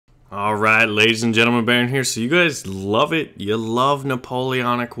Alright, ladies and gentlemen, Baron here. So you guys love it. You love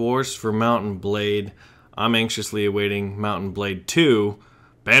Napoleonic Wars for Mountain Blade. I'm anxiously awaiting Mountain Blade 2.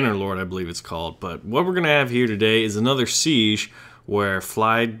 Bannerlord, I believe it's called. But what we're going to have here today is another siege where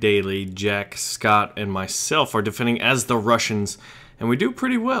Phly, Daly, Jack, Scott, and myself are defending as the Russians. And we do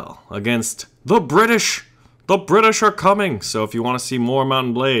pretty well against the British. The British are coming. So if you want to see more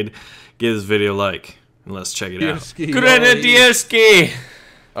Mountain Blade, give this video a like. And let's check it out. Grenadierski!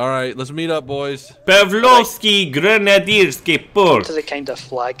 Alright, let's meet up, boys. Pavlovsky Grenadierski Port. To the kind of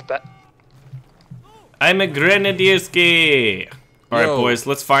flag bit. I'm a Grenadierski. Alright, Yo. boys,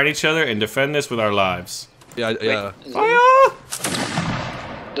 let's fight each other and defend this with our lives. Yeah. Fire!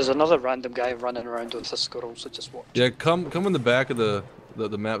 There's another random guy running around with a squirrel, so just watch. Yeah, come in the back of the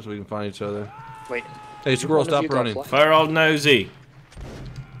map so we can find each other. Wait. Hey, squirrel, stop running. Fire all nosy.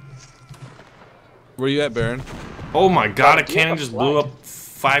 Where you at, Baron? Oh my god, a do you have cannon a just flag? blew up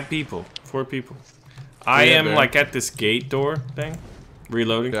 4 people. I am Baron. like at this gate door thing,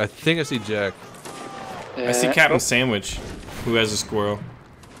 reloading. I think I see Jack. I see Captain Sandwich, who has a squirrel.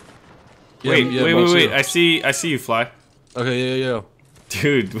 Yeah, Wait, yeah, wait. I see you, Phly. Okay, yeah.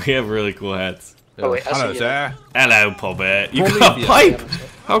 Dude, we have really cool hats. Oh wait, I see you. Hello, Pulbet. You got a pipe?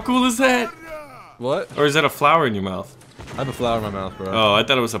 How cool is that? What? Or is that a flower in your mouth? I have a flower in my mouth, bro. Oh, I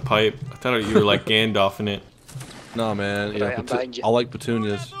thought it was a pipe. I thought you were like Gandalf in it. No, man. Yeah, Right, I'm behind you. I like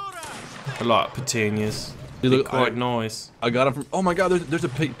petunias. A lot of petunias. You They look- quite nice. I got them from. Oh my god, there's a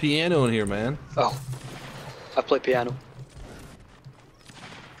piano in here, man. Oh. I play piano.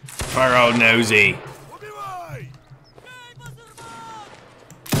 Fire all nosy.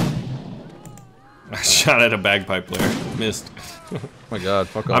 I shot at a bagpipe player. Missed. Oh my god,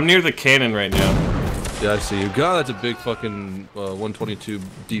 fuck off. I'm near the cannon right now. Yeah, I see you. God, that's a big fucking 122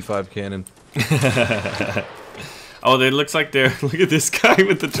 D5 cannon. Oh, it looks like they're. Look at this guy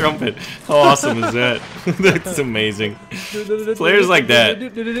with the trumpet. How awesome is that? That's amazing. Players like that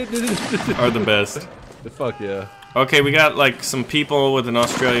are the best. Fuck yeah. Okay, we got like some people with an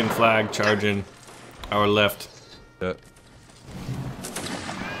Australian flag charging our left. Yeah.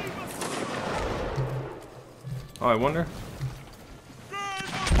 Oh, I wonder.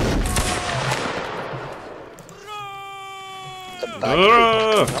 The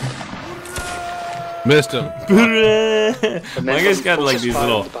bag Missed him. My guy's got like these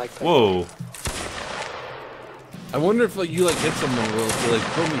little. Whoa. I wonder if like you like hit someone with like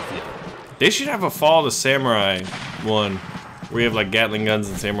Prometheus. They should have a Fall of the Samurai one where you have like Gatling guns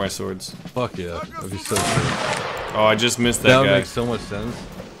and samurai swords. Fuck yeah. That'd be so sick. Oh, I just missed That that would guy. make so much sense.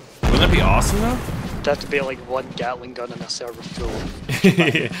 Wouldn't that be awesome though? It'd have to be like one Gatling gun in a server full.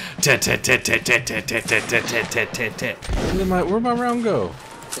 Where'd my round go?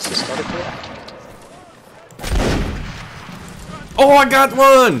 It's historically accurate. Oh, I got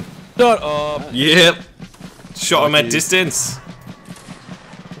one! Shut up! Yep. Shot him at Lucky. distance.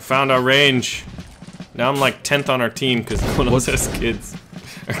 Found our range. Now I'm like 10th on our team because no one else has kids.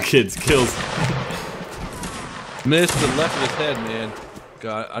 Or kids, kills. Missed the left of his head, man.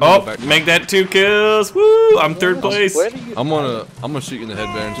 God, I need to Oh, go back. make that 2 kills. Woo! I'm 3rd place. Where are you? I'm gonna shoot you in the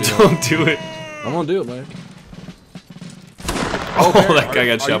head, Baron. So you know. Don't do it. I'm gonna do it, man. Oh, Baron, that guy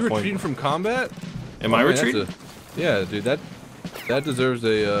got Are shot you point. retreating from combat? Am I Man, that's retreating? Yeah, dude. That deserves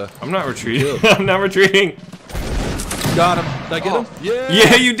a. I'm not retreating. Kill. I'm not retreating. Got him. Did I get him? Yeah.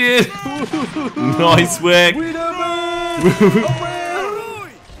 Yeah, you did. Nice whack. We done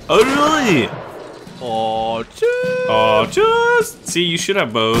Oh, really? Oh, Oh, just see, you should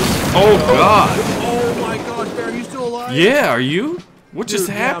have bows. Oh God. Oh my gosh, Baron, you still alive? Yeah, are you? What just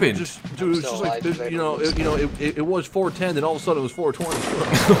Dude, happened? Yeah, dude, it's just like you know, it was 410, then all of a sudden it was 420.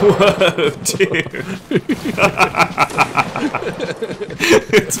 Whoa, dude.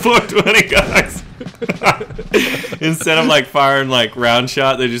 It's 420, guys. Instead of like firing like round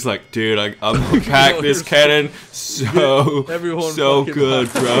shot, they're just like, dude, I'm gonna pack this cannon so fucking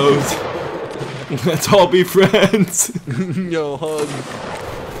good, bros. Let's all be friends. Yo, hug.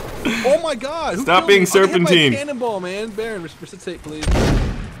 Oh my God! Who Stop killed being me? serpentine. I hit my cannonball, man. Baron, resuscitate, please.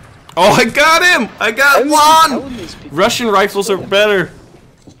 Oh, I got him! I got one! Russian rifles are better.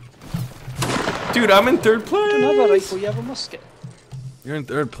 Dude, I'm in 3rd place. You don't have a rifle, you have a musket. You're in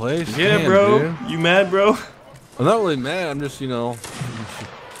 3rd place. Yeah, Damn, bro. Dude. You mad, bro? I'm not really mad. I'm just, you know.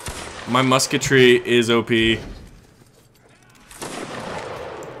 My musketry is OP.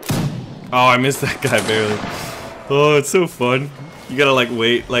 Oh, I missed that guy barely. Oh, it's so fun. You gotta like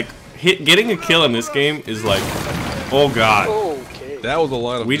wait, like getting a kill in this game is like, oh God. Okay. That was a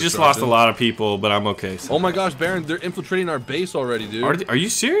lot of. We just lost a lot of people, but I'm okay. So. Oh my gosh, Baron, they're infiltrating our base already, dude. Are you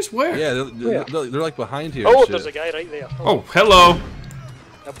serious? Where? Yeah, they're like behind here. Oh, and shit. there's a guy right there. Oh, hello.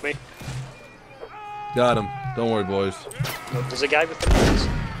 Help me. Got him. Don't worry, boys. No, there's a guy with the guns.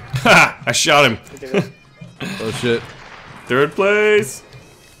 Ha! I shot him. Oh shit. Third place.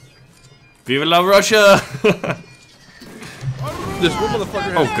 Viva la Russia! This one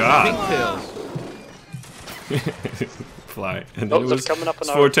motherfucker Oh, has God. pigtails. Fly. And then it they're was coming up on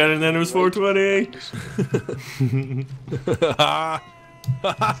 410 and then it was 420.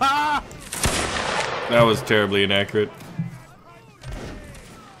 That was terribly inaccurate.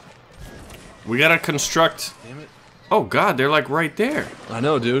 We gotta construct. Damn it. Oh god, they're like right there. I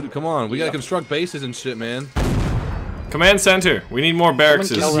know, dude. Come on. We gotta construct bases and shit, man. Command center. We need more barracks.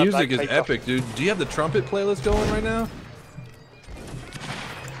 This Kill that music is bagpiper. epic, dude. Do you have the trumpet playlist going right now?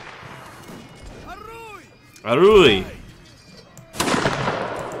 Arui.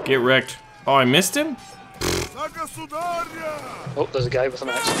 Get wrecked. Oh, I missed him? Oh, there's a guy with an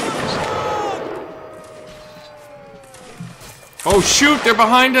axe. Oh shoot, they're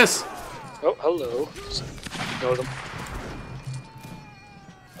behind us. Oh, hello. Ignore them.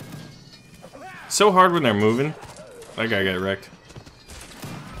 So hard when they're moving. That guy got wrecked.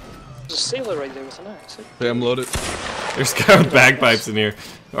 There's a sailor right there with an axe. Okay, I'm loaded. There's a guy with bagpipes in here.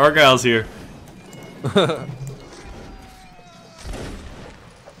 Argyle's here.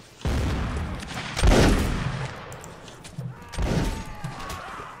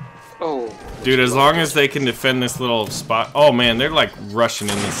 Oh. Dude, as long as they can defend this little spot. Oh man, they're like rushing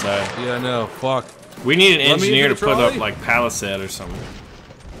in this side. Yeah, I know. Fuck. We need an Let me engineer into to the put up trolley. like palisade or something.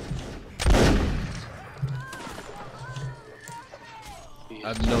 I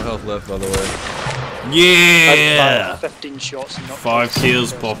have no health left, by the way. Yeah! 15 shots and not 5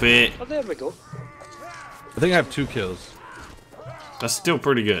 kills, pop it. Oh, there we go. I think I have 2 kills. That's still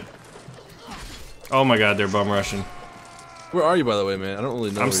pretty good. Oh my god, they're bum rushing. Where are you, by the way, man? I don't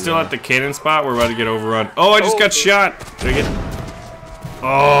really know. I'm still at the cannon spot. We're about to get overrun. Oh, I just Oh, got dude. shot. Did I get?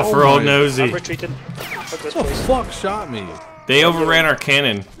 Oh, for old my- nosy. I'm retreating. Fuck this What the place. fuck shot me? They overran our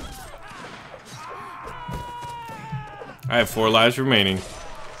cannon. I have 4 lives remaining.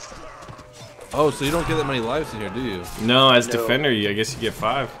 Oh, so you don't get that many lives in here, do you? No, as No. defender, I guess you get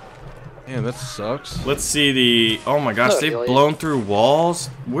 5. Damn, that sucks. Let's see the. Oh my gosh, Not they've really. blown through walls.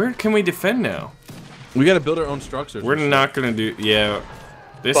 Where can we defend now? We gotta build our own structures. We're and shit. not gonna do. Yeah,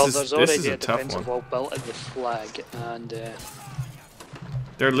 this Well, is there's this already is a a tough defensive one. wall built at the flag, and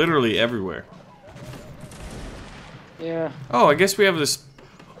They're literally everywhere. yeah, Oh, I guess we have this.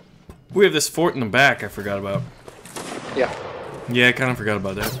 We have this fort in the back. I forgot about. yeah. Yeah, I kind of forgot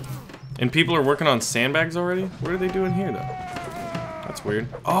about that. And people are working on sandbags already? What are they doing here, though? That's weird.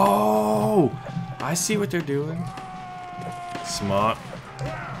 Oh! I see what they're doing. Smart.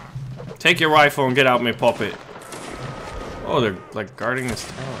 Take your rifle and get out, me puppet. Oh, they're, like, guarding this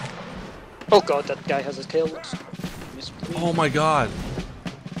tower. Oh god, that guy has his tail. Oh my god.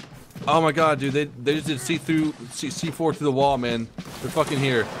 Oh my god, dude. They just did C4 through the wall, man. They're fucking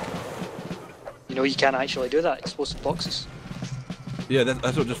here. You know you can't actually do that. Explosive boxes. Yeah,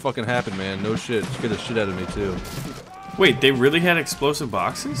 that's what just fucking happened, man. No shit. Scared the shit out of me, too. Wait, they really had explosive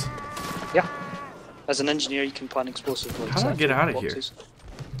boxes? Yeah. As an engineer, you can plan explosive. Like, How do I get out of here? boxes.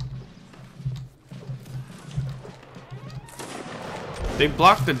 They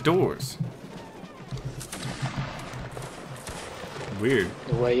blocked the doors. Weird.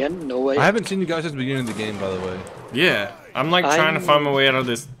 No way in, no way. I haven't seen you guys since the beginning of the game, by the way. Yeah, I'm like trying to I'm- find my way out of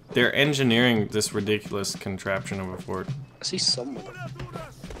this. They're engineering this ridiculous contraption of a fort. I see someone.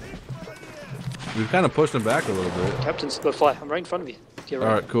 We've kind of pushed them back a little bit. Captain's the Phly. I'm right in front of you. To your right.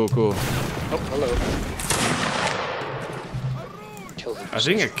 Alright, cool, cool. Oh, hello. Kill them. I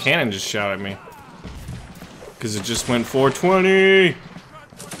think a cannon just shot at me. Because it just went 420.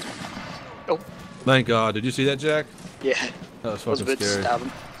 Oh, Thank God. Did you see that, Jack? yeah. That was I was fucking about to scary. stab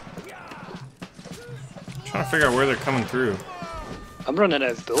him. Trying to figure out where they're coming through. I'm running out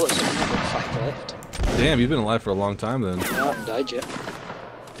of bullets. I've only got 5 left. Damn, you've been alive for a long time then. I haven't died yet.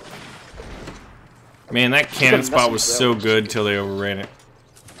 Man, that cannon been spot messing was with so that. good till they overran it.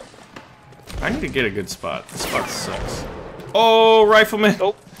 I need to get a good spot. This spot sucks. Oh, rifleman!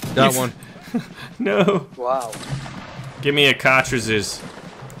 Oh, Got one. No. wow. Give me a cartridges.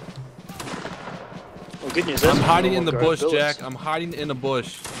 Well, good news is I'm we hiding no in the longer have bush, bullets. Jack. I'm hiding in a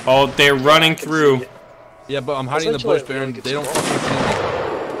bush. Oh, they're running I can through. see it. Yeah, but I'm hiding in the actually bush, a really Baron. good They don't spot.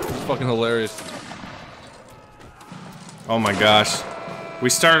 fucking see me. It's fucking hilarious. Oh my gosh. We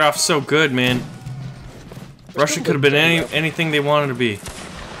started off so good, man. Russia still could have been doing well. anything they wanted to be.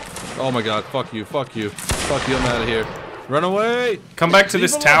 Oh my God. Fuck you. Fuck you. Fuck you. I'm out of here. Run away. Come back to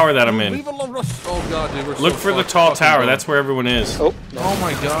this Leave tower alone. that I'm in. Leave alone, Russ. Oh God, dude. We're Look so for the fucked. tall Fucking tower. go. That's where everyone is. Oh, no. Oh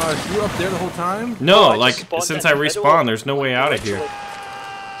my gosh. You were up there the whole time? No, I like just spawned since in I the middle respawned, of- there's no way out of here.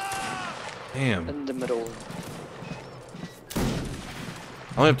 Damn. In the middle.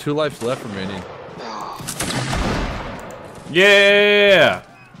 I only have 2 lives left remaining. Yeah!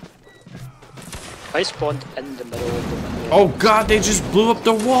 I spawned in the middle of the menu. Oh god, they just blew up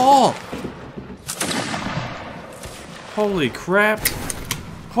the wall! Holy crap.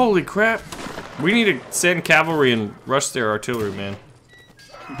 Holy crap. We need to send cavalry and rush their artillery, man.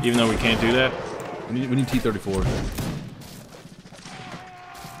 Even though we can't do that. We need T-34.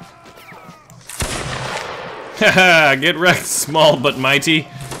 Haha, get wrecked, small but mighty,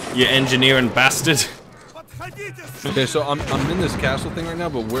 you engineering bastard. Okay, so I'm in this castle thing right now,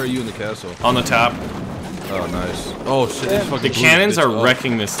 but where are you in the castle? On the top. Oh, nice. Oh shit, these fucking The blew cannons this are bitch up.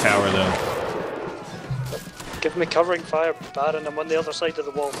 wrecking this tower, though. Give me covering fire, Baron. I'm on the other side of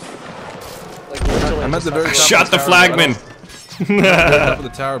the wall. Like literally. I'm at just the very have- top. Shot the tower, flagman! I'm at the top of the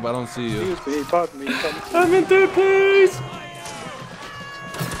tower, but I don't see you. Excuse me, pardon me. I'm in third place!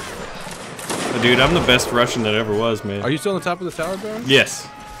 Dude, I'm the best Russian that ever was, man. Are you still on the top of the tower, Baron? Yes.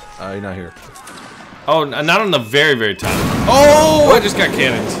 You're not here. Oh, not on the very, very top. Oh, I just got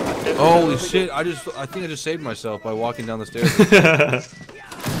cannons. Holy shit! I think I just saved myself by walking down the stairs.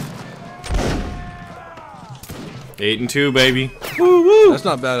 8 and 2, baby. Woo woo! That's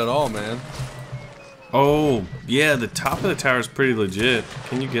not bad at all, man. Oh, yeah, the top of the tower is pretty legit.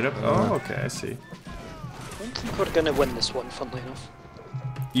 Can you get up? Oh, okay, I see. I don't think we're gonna win this one, funnily enough.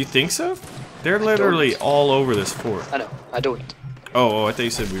 You think so? They're literally all over this fort. I know, I don't. Oh, I thought you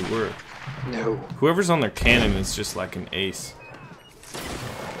said we were. No. Whoever's on their cannon is just like an ace.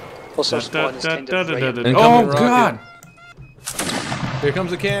 Also, our spawn is kind of right. Incoming Oh, rocket. God! Here comes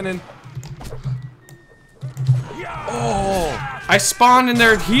the cannon. Oh! I spawned and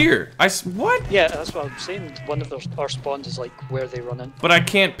they're here. What? Yeah, that's what I'm saying. One of our spawns is like where they run in. But I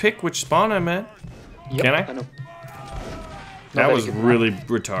can't pick which spawn I'm at. Yep, Can I? I know. That very was good. really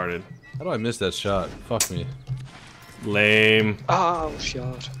retarded. How do I miss that shot? Fuck me. Lame. Oh,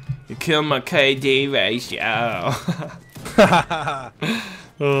 shot. You killed my KD ratio.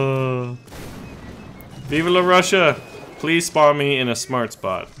 Oh. Viva la Russia! Please spawn me in a smart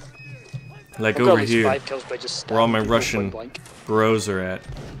spot. Like I've got over at least here, 5 kills by just where all my stabbing people Russian point blank. bros are at.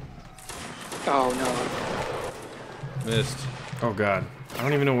 Oh no. Missed. Oh god. I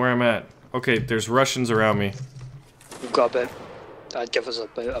don't even know where I'm at. Okay, there's Russians around me. We've got about. I'd give us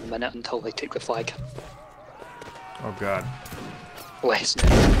about a minute until they take the flag. Oh god. Less.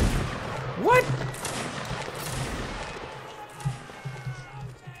 What?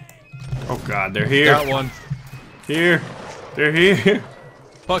 Oh god, they're here. Got one. Here. They're here.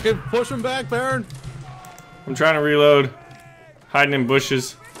 Fucking push him back, Baron. I'm trying to reload. Hiding in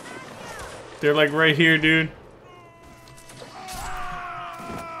bushes. They're like right here, dude.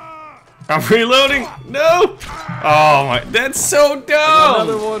 I'm reloading. No. Oh my, that's so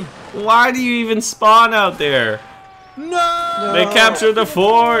Another dumb. one. Why do you even spawn out there? No. They captured the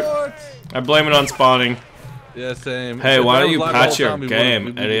fort. I blame it on spawning. Yeah, same. Hey, If why that don't was you live patch all the your time, we game,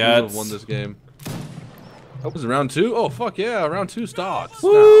 would've idiots? won this game. Oh, was it round 2? Oh, fuck yeah, round 2 starts.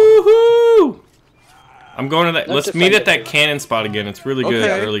 Woohoo! I'm going to that. Let's Let's meet defend at that it. cannon spot again. It's really good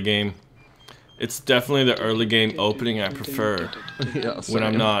Okay. early game. It's definitely the early game opening I prefer Yeah, when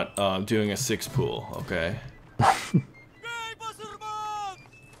I'm same. not doing a 6 pool. Okay.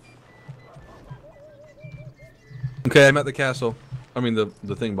 Okay, I'm at the castle. I mean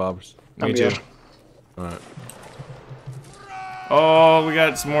the thing bobs. Me I'm too. here. Alright. Oh, we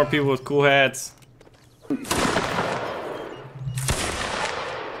got some more people with cool hats.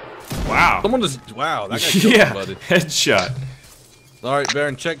 Wow. Someone just wow, that guy killed Yeah. somebody. Headshot. Alright,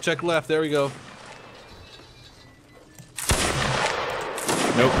 Baron, check left, there we go.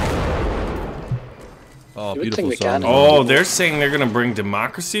 Nope. Oh, You would beautiful think we song. can. Oh, they're saying they're gonna bring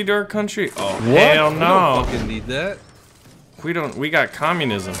democracy to our country. Oh, What? hell We no. don't fucking need that. We don't. We got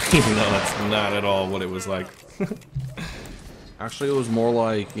communism. Even though that's not at all what it was like. Actually, it was more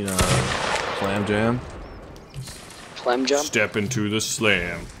like, you know, Slam Jam. Clam jam. Step into the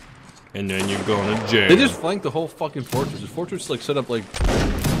slam, and then you're gonna jam. They just flanked the whole fucking fortress. The fortress like set up like.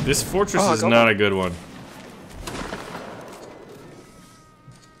 This fortress Oh, I is got not one. a good one.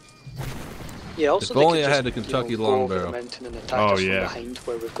 Yeah, also If they only could I had just, a Kentucky go long over barrel. the mountain and attack Oh, us yeah. from behind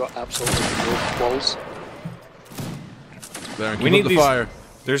where we've got absolutely no walls. Baron, We keep need up the these- fire.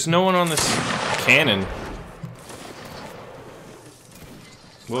 There's no one on this cannon.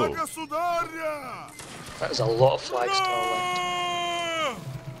 Whoa. That is a lot of flags to our left.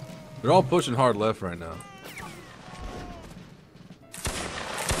 They're all pushing hard left right now.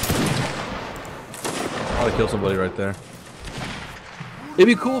 I'll kill somebody right there. It'd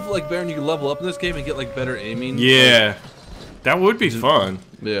be cool if, like, Baron, you could level up in this game and get like better aiming. Yeah, that would be fun.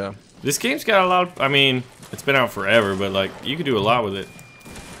 Yeah. This game's got a lot of, I mean, it's been out forever, but like, you could do a lot with it.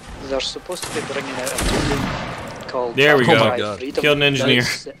 They're supposed to be bringing out a new game called There we go. Cry Oh my God. Freedom. Killed an engineer.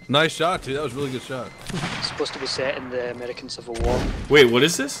 Nice shot, dude. That was a really good shot. It's supposed to be set in the American Civil War. Wait, what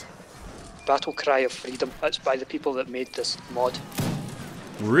is this? Battle Cry of Freedom. That's by the people that made this mod.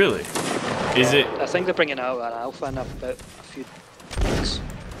 Really? Is it I think they're bringing out an alpha in about a few weeks.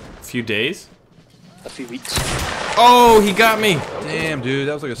 a few days? A few weeks. Oh, he got me! Damn, dude.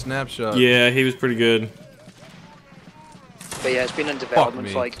 That was like a snapshot. Yeah, he was pretty good. But yeah, it's been in development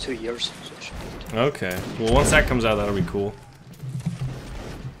me. for like 2 years. So it should be good. Okay. Well, once that comes out, that'll be cool.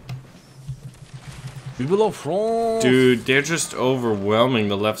 Below front. Dude, they're just overwhelming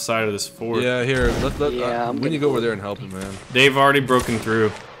the left side of this fort. Yeah, here. Yeah, we need to go over there and help him, man. They've already broken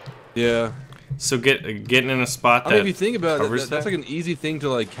through. Yeah. So getting in a spot I that mean, if you think about it, covers that's that? like an easy thing to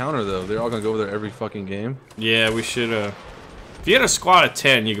like counter, though. They're all gonna go over there every fucking game. Yeah, we should, if you had a squad of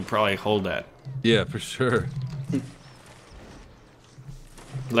 10, you could probably hold that. Yeah, for sure.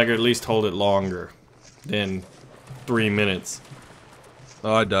 Like, or at least hold it longer than 3 minutes.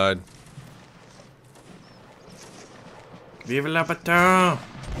 Oh, I died. Vive la bataille!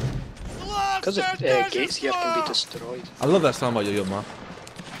 Because the gates here can be destroyed. I love that song by Yo-Yo Ma.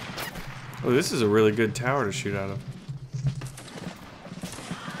 Oh, this is a really good tower to shoot out of.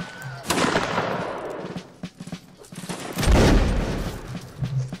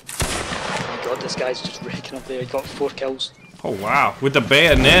 Oh my god, this guy's just raking up there. He got 4 kills. Oh, wow. With the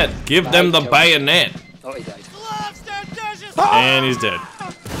bayonet. Give them the bayonet. Oh, he died. And he's dead.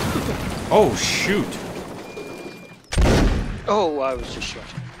 Oh, shoot. Oh, I was just shot.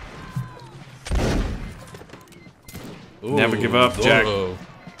 Never give up, Jack.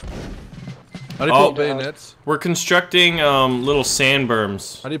 How do you pull Oh. out bayonets? We're constructing little sand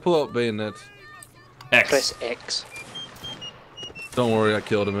berms. How do you pull out bayonets? X. Press X. Don't worry, I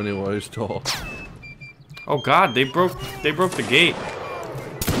killed him anyway. He's tall. Oh god, they broke the gate.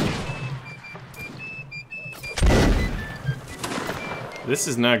 This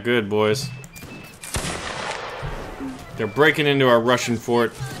is not good, boys. They're breaking into our Russian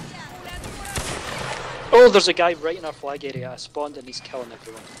fort. Oh, there's a guy right in our flag area. I spawned and he's killing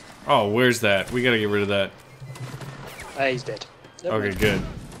everyone. Oh, where's that? We gotta get rid of that. Ah, he's dead. Never Okay, mind. good.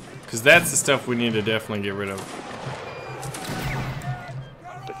 Because that's the stuff we need to definitely get rid of.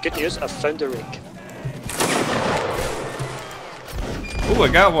 But good news, I found a rake. Ooh, I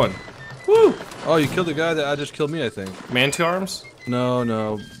got one. Woo! Oh, you killed the guy that just killed me, I think. Man-to-arms?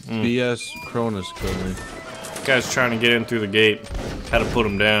 No. BS Cronus killed me. Guy's trying to get in through the gate. Had to put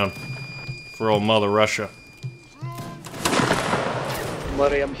him down. For old Mother Russia.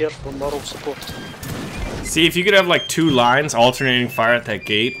 Murray, I'm here for moral support. See, if you could have like 2 lines alternating fire at that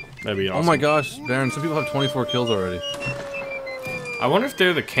gate, that'd be awesome. Oh my gosh, Baron, some people have 24 kills already. I wonder if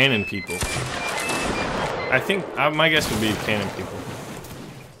they're the cannon people. I think, my guess would be cannon people.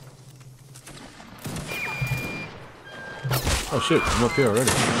 Oh shit, I'm up here already.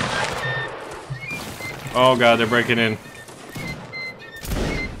 Oh god, they're breaking in.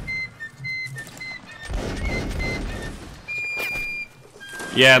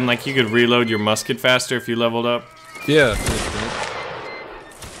 Yeah, and like you could reload your musket faster if you leveled up. Yeah. I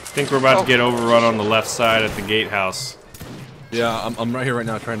think we're about to get overrun on the left side at the gatehouse. Yeah, I'm right here right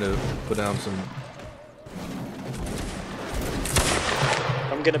now trying to put down some...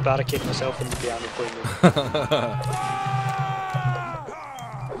 I'm gonna barricade myself in the piano playing room.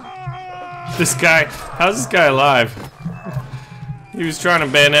 This guy, how's this guy alive? He was trying to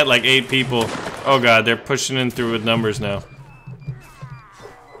bayonet like 8 people. Oh god, they're pushing in through with numbers now.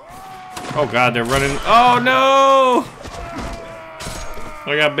 Oh god, they're running. Oh no!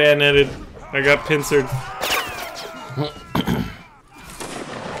 I got bayoneted. I got pincered.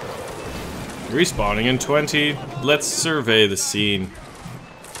 Respawning in 20. Let's survey the scene.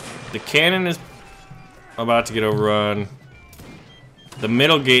 The cannon is about to get overrun. The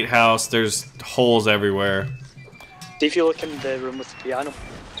middle gatehouse, there's holes everywhere. If you look in the room with the piano,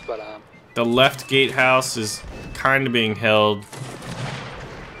 that's where I am. The left gatehouse is kind of being held.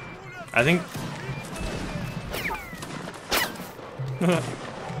 I think...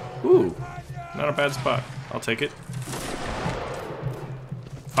 Ooh, not a bad spot. I'll take it.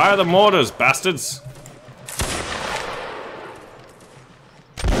 Fire the mortars, bastards!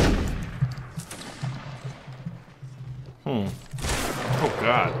 Oh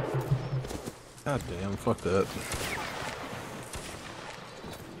god. God damn, fuck that.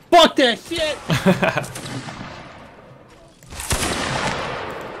 Fuck that shit!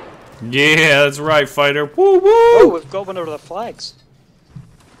 Yeah, that's right, fighter. Woo woo! Oh, we've got one of the flags.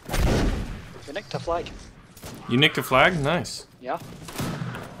 We nicked a flag. You nicked a flag? Nice. Yeah.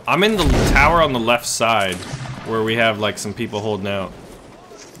 I'm in the tower on the left side, where we have like some people holding out.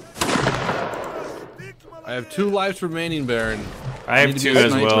 I have 2 lives remaining, Baron. I have 2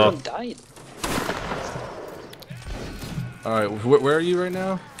 as well. Died. Alright, where are you right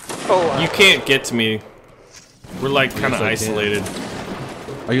now? Oh, You can't get to me. We're like kind of I can. isolated.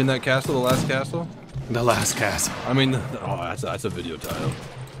 Are you in that castle, the last castle? The last castle. I mean, oh, that's a video title.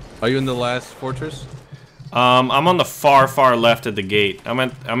 Are you in the last fortress? I'm on the far left of the gate. I'm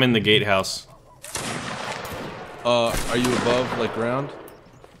in the gatehouse. Are you above, like, ground?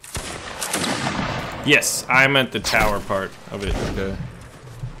 Yes, I'm at the tower part of it. Okay.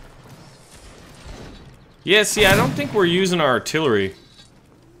 Yeah, see, I don't think we're using our artillery.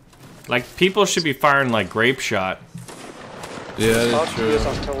 Like, people should be firing, like, grape shot. Yeah, it's hard that's to use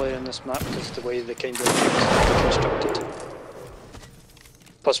true. artillery in this map because of the way they kind of constructed.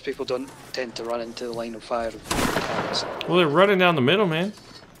 Plus, people don't tend to run into the line of fire of cannons. Well, they're running down the middle, man.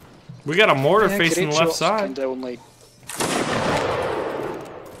 We got a mortar Yeah, facing the great left shots side. kinda only.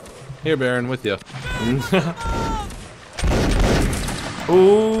 Here, Baron, with you.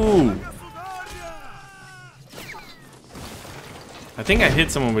 Ooh. I think I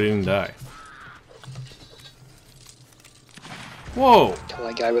hit someone but didn't die. Whoa. Kill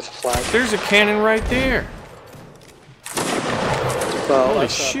that guy with a flag. There's a cannon right there. Well, Holy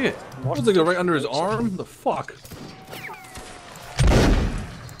that's a shit. What was it, go right under his arm? The fuck?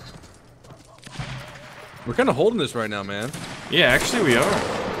 We're kind of holding this right now, man. Yeah, actually we are.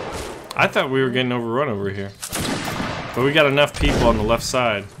 I thought we were getting overrun over here. But we got enough people on the left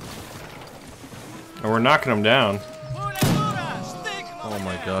side. And we're knocking them down. Oh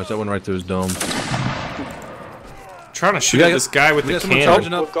my gosh, that went right through his dome. Trying to shoot got- at this guy with we the got someone cannon.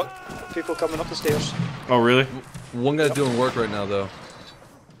 charging up. We've got people coming up the stairs. Oh, really? One guy's doing work right now, though.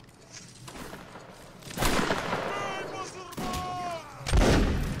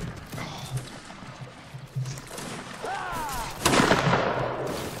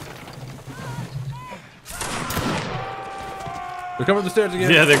 They're coming up the stairs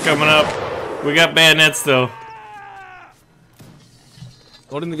again. Yeah, they're coming up. We got bayonets though.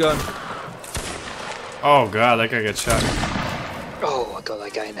 Holding the gun. Oh god, that guy got shot. Oh, I got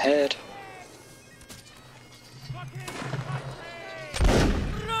that guy in the head.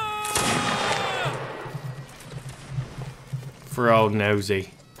 For all nosy.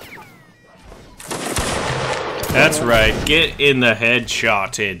 That's right. Get in the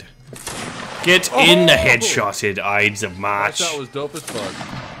headshotted. Get in the headshotted, Ides of That March. shot was dope as fuck.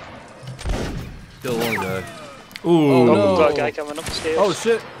 Kill one guy. Ooh. Oh, no. We've got a guy coming up the stairs. Oh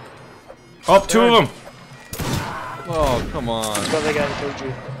shit! Up 2 of them. Oh come on! Got the guy that killed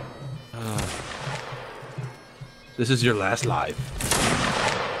you. This is your last life.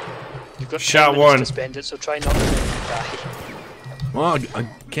 You've got Shot 10 minutes one. to spend it, so try not to die. Well, I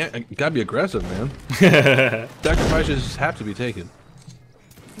can't. I gotta be aggressive, man. Sacrifices have to be taken.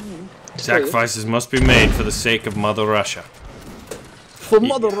 Sacrifices must be made for the sake of Mother Russia. For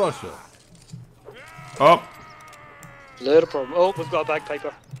Mother Russia. Oh, Little problem. Oh, we've got a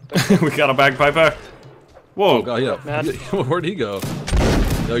bagpiper. we got a bagpiper. Whoa. Oh god, yeah. Man. Where'd he go?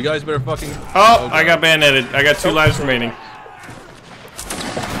 Yo, you guys better fucking. Oh, I God. got bayoneted. I got 2 lives remaining.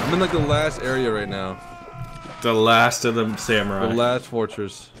 I'm in like the last area right now. The last of the The samurai. last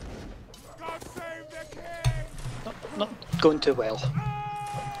fortress. Not going too well.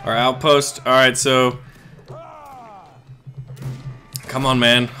 Our outpost. Alright, so... Come on,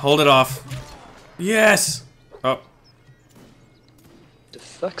 man. Hold it off. Yes! Oh, The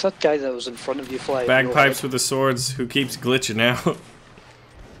fuck's that guy that was in front of you flying? bagpipes with the swords who keeps glitching out.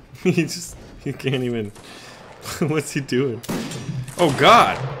 He can't even... What's he doing? Oh,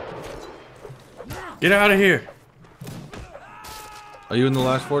 God! Get out of here! Are you in the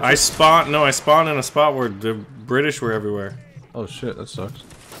last fortress? I spawned in a spot where the British were everywhere. Oh shit, that sucks.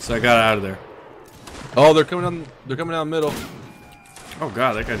 So I got out of there. Oh, they're coming down. They're coming down middle. Oh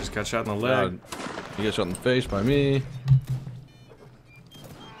god, that guy just got shot in the leg. God. You get shot in the face by me.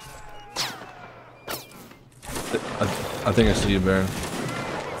 I think I see you, Baron.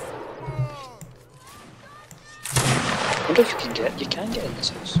 I wonder if you can get in this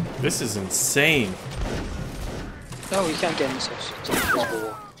house. This is insane. No, you can't get in this house. It's an invisible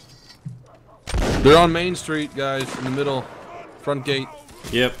wall. They're on Main Street, guys, in the middle, front gate.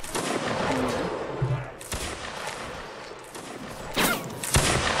 Yep.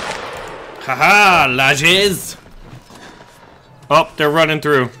 Haha, lages! Oh, they're running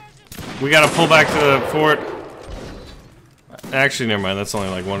through. We gotta pull back to the fort. Actually, never mind. That's only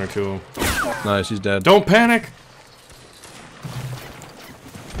like 1 or 2 of them. Nice, he's dead. Don't panic!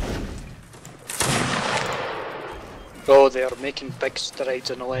 Oh, they are making big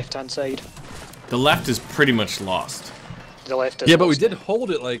strides on the left-hand side. The left is pretty much lost. The left is Yeah, but we lost did now.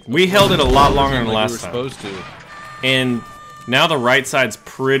 hold it like We held it a lot longer than like last we were time. supposed to. And now the right side's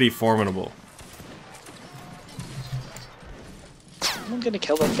pretty formidable. I'm gonna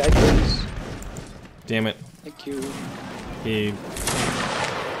kill that guy, please. Damn it. Thank you.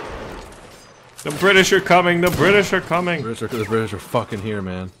 The British are coming! The British are coming! The British are fucking here,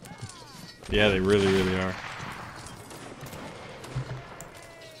 man. Yeah, they really, really are.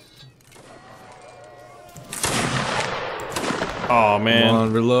 Oh man. Come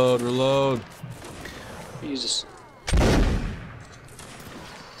on, reload, reload. Jesus.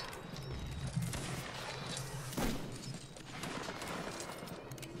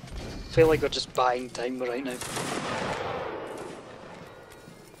 I feel like we're just buying time right now.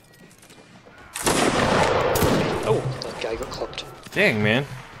 Oh, that guy got clubbed. Dang, man.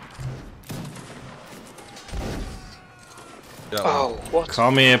 Yeah. Oh, what?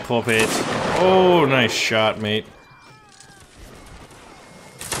 Come here, puppet. Oh, nice shot, mate.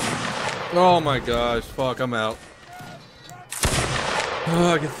 Oh my gosh, fuck, I'm out.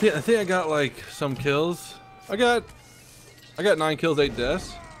 I think I got like some kills. I got 9 kills, 8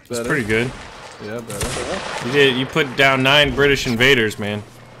 deaths. That's Better. pretty good. Yeah, better. You did. You put down 9 British invaders, man.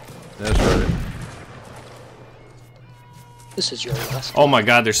 That's right. This is your last. Oh my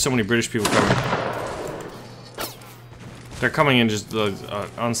God, there's so many British people coming. They're coming in just the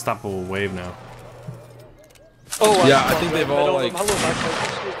unstoppable wave now. Oh, Yeah, I think they've all, like, Hello,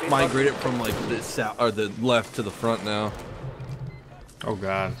 excuse me, Migrated from like the south or the left to the front now. Oh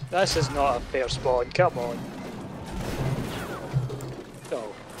God. This is not a fair spawn. Come on.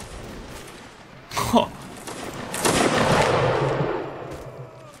 No.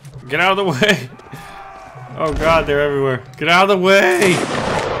 Get out of the way! Oh God, they're everywhere. Get out of the way!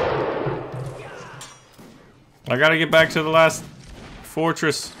 I gotta get back to the last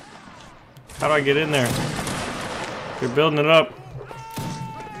fortress. How do I get in there? They're building it up.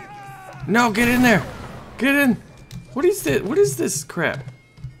 No, get in there! Get in! What is this? What is this crap?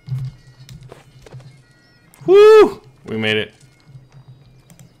 Woo! We made it.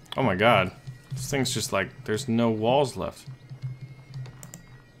 Oh my God. This thing's just like, there's no walls left.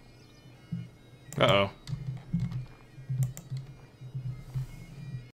 Uh-oh.